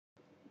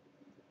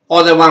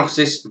Hi there, welcome to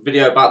this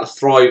video about the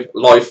Thrive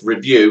Life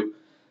Review.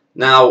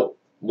 Now,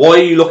 why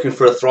are you looking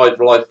for a Thrive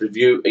Life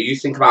Review? Are you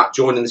thinking about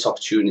joining this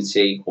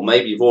opportunity, or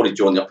maybe you've already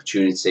joined the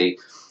opportunity?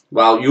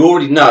 Well, you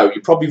already know,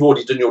 you probably have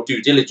already done your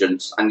due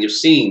diligence and you've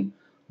seen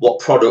what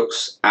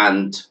products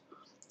and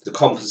the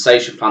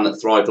compensation plan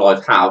that Thrive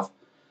Life have.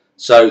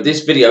 So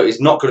this video is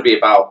not going to be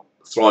about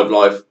Thrive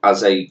Life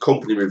as a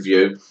company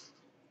review,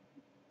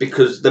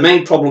 because the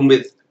main problem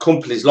with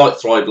companies like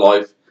Thrive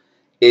Life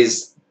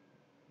is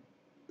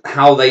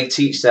how they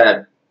teach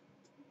their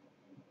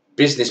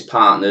business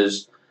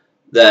partners,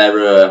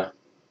 their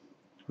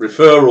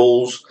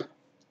referrals,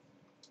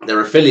 their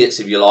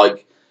affiliates if you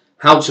like,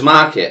 how to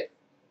market.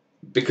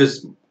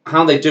 Because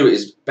how they do it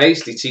is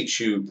basically teach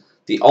you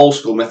the old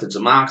school methods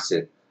of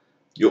marketing.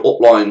 Your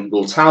upline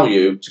will tell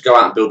you to go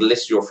out and build a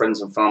list of your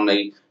friends and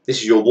family. This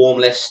is your warm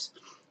list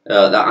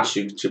that asks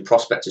you to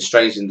prospect to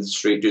strangers in the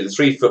street, do the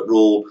 3-foot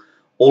rule,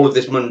 all of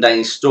this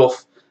mundane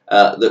stuff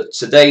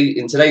that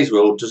in today's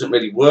world doesn't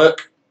really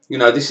work. You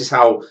know, this is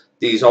how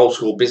these old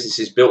school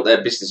businesses built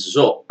their businesses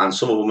up, and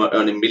some of them are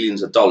earning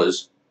millions of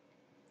dollars.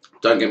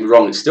 Don't get me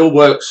wrong, it still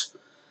works,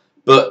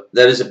 but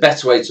there is a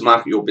better way to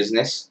market your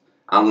business.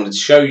 I'm going to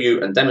show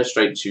you and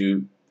demonstrate to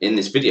you in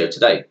this video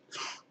today.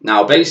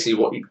 Now,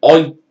 basically,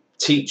 I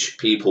teach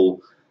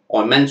people,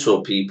 I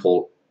mentor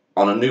people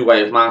on a new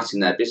way of marketing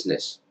their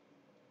business.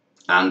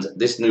 And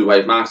this new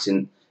way of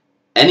marketing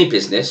any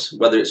business,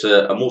 whether it's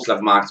a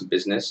multi-level marketing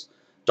business,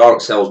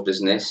 direct sales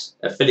business,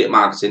 affiliate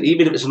marketing,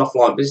 even if it's an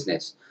offline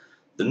business,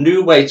 the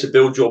new way to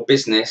build your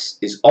business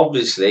is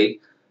obviously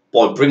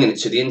by bringing it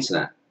to the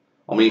internet.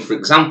 I mean, for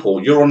example,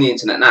 you're on the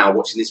internet now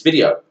watching this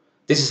video.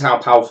 This is how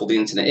powerful the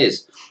internet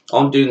is.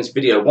 I'm doing this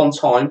video one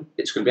time,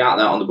 it's going to be out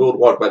there on the World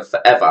Wide Web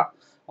forever.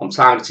 I'm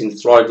targeting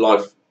Thrive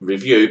Life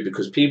Review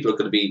because people are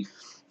going to be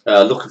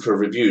looking for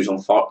reviews on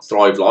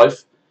Thrive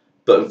Life,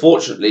 but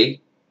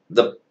unfortunately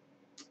the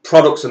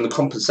products and the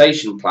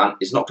compensation plan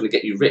is not going to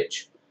get you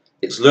rich.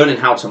 It's learning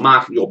how to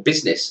market your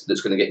business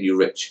that's going to get you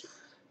rich.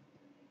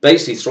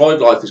 Basically, Thrive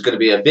Life is going to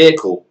be a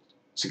vehicle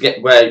to get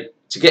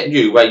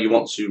you where you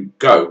want to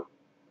go,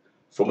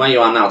 from where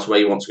you are now to where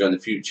you want to go in the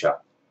future.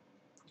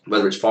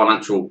 Whether it's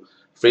financial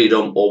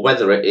freedom or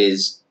whether it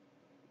is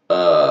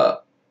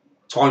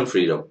time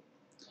freedom.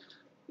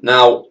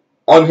 Now,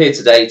 I'm here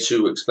today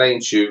to explain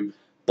to you,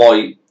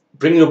 by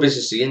bringing your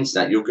business to the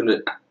internet, you're going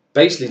to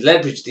basically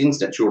leverage the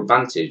internet to your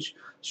advantage.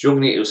 So you're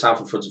going to get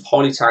yourself in front of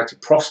highly targeted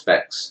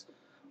prospects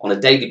on a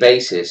daily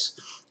basis.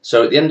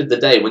 So at the end of the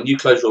day, when you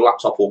close your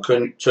laptop or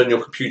turn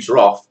your computer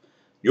off,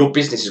 your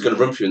business is going to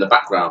run for you in the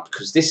background,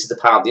 because this is the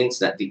power of the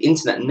internet. The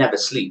internet never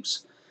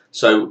sleeps.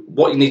 So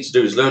what you need to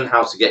do is learn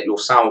how to get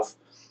yourself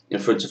in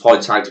front of high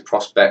targeted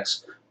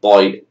prospects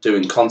by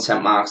doing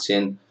content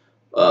marketing,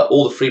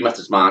 all the free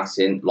methods of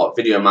marketing like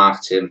video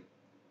marketing,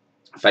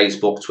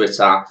 Facebook,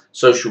 Twitter,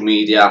 social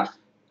media.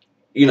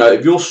 You know,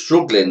 if you're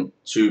struggling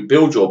to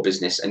build your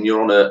business and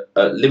you're on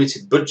a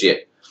limited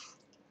budget,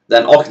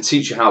 then I can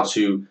teach you how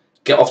to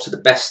get off to the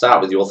best start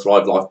with your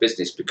Thrive Life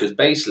business. Because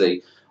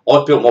basically,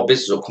 I've built my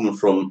business up coming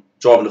from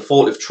driving a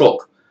forklift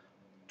truck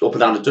up and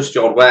down a dust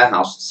yard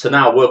warehouse to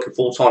now working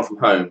full time from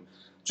home,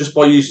 just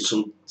by using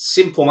some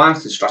simple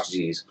marketing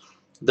strategies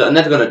that are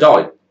never going to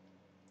die.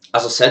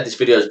 As I said, this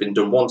video has been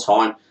done one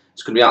time.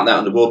 It's going to be out there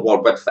on the World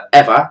Wide Web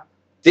forever.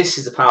 This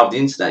is the power of the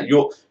internet.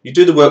 You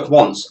do the work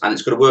once and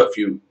it's going to work for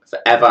you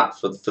forever,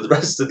 for the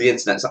rest of the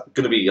internet. It's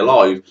going to be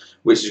alive,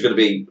 which is going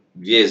to be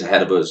years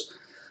ahead of us.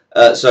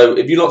 So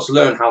if you'd like to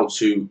learn how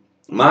to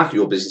market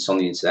your business on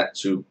the internet,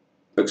 to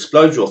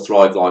explode your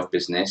Thrive Life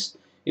business,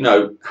 you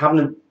know,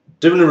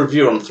 doing a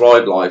review on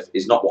Thrive Life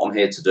is not what I'm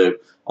here to do.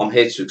 I'm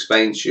here to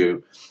explain to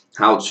you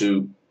how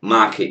to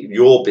market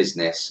your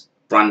business,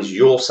 brand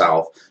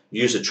yourself,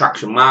 use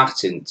attraction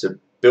marketing to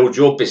build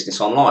your business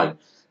online.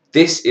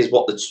 This is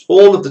what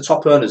all of the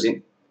top earners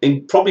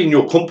probably in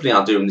your company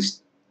are doing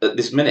this at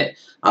this minute,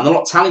 and they're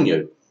not telling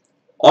you.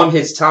 I'm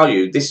here to tell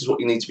you this is what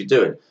you need to be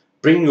doing.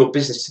 Bring your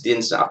business to the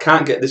internet. I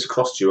can't get this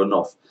across to you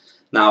enough.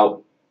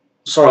 Now,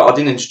 sorry, I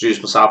didn't introduce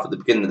myself at the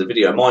beginning of the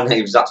video. My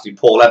name is actually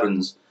Paul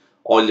Evans.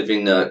 I live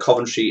in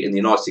Coventry in the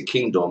United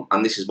Kingdom,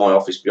 and this is my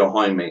office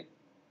behind me.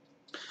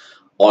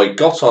 I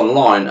got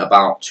online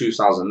about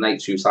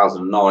 2008,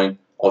 2009.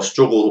 I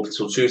struggled up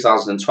until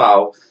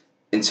 2012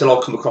 until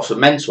I come across a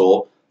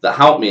mentor that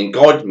helped me and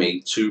guided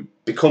me to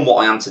become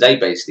what I am today,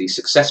 basically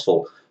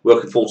successful,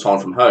 working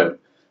full-time from home.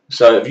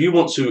 So if you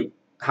want to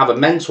have a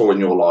mentor in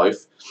your life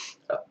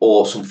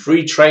or some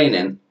free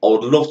training, I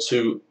would love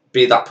to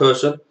be that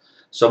person.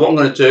 So what I'm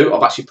going to do,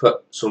 I've actually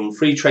put some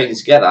free training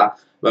together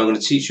where I'm going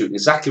to teach you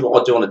exactly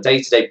what I do on a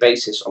day-to-day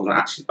basis. I'm going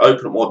to actually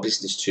open up my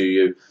business to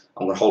you.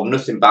 I'm going to hold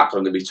nothing back.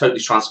 I'm going to be totally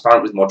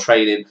transparent with my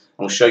training. I'm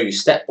going to show you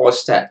step by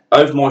step,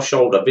 over my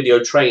shoulder,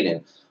 video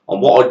training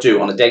on what I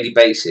do on a daily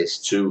basis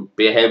to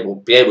be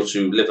able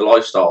to live a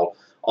lifestyle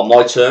on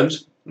my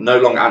terms, no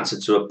longer answer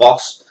to a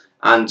boss,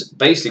 and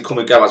basically come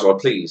and go as I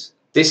please.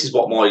 This is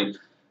what my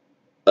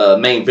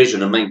main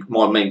vision and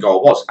my main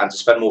goal was, and to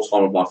spend more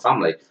time with my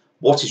family.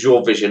 what is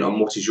your vision and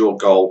what is your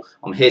goal.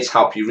 I'm here to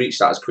help you reach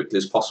that as quickly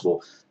as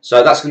possible.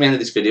 So that's going to be the end of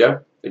this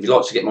video. If you'd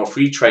like to get more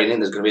free training,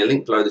 there's going to be a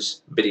link below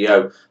this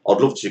video.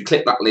 I'd love to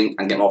click that link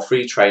and get more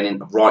free training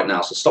right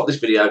now. So stop this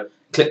video,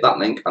 click that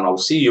link, and I'll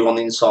see you on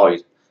the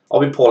inside.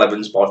 I've been Paul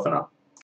Evans. Bye for now.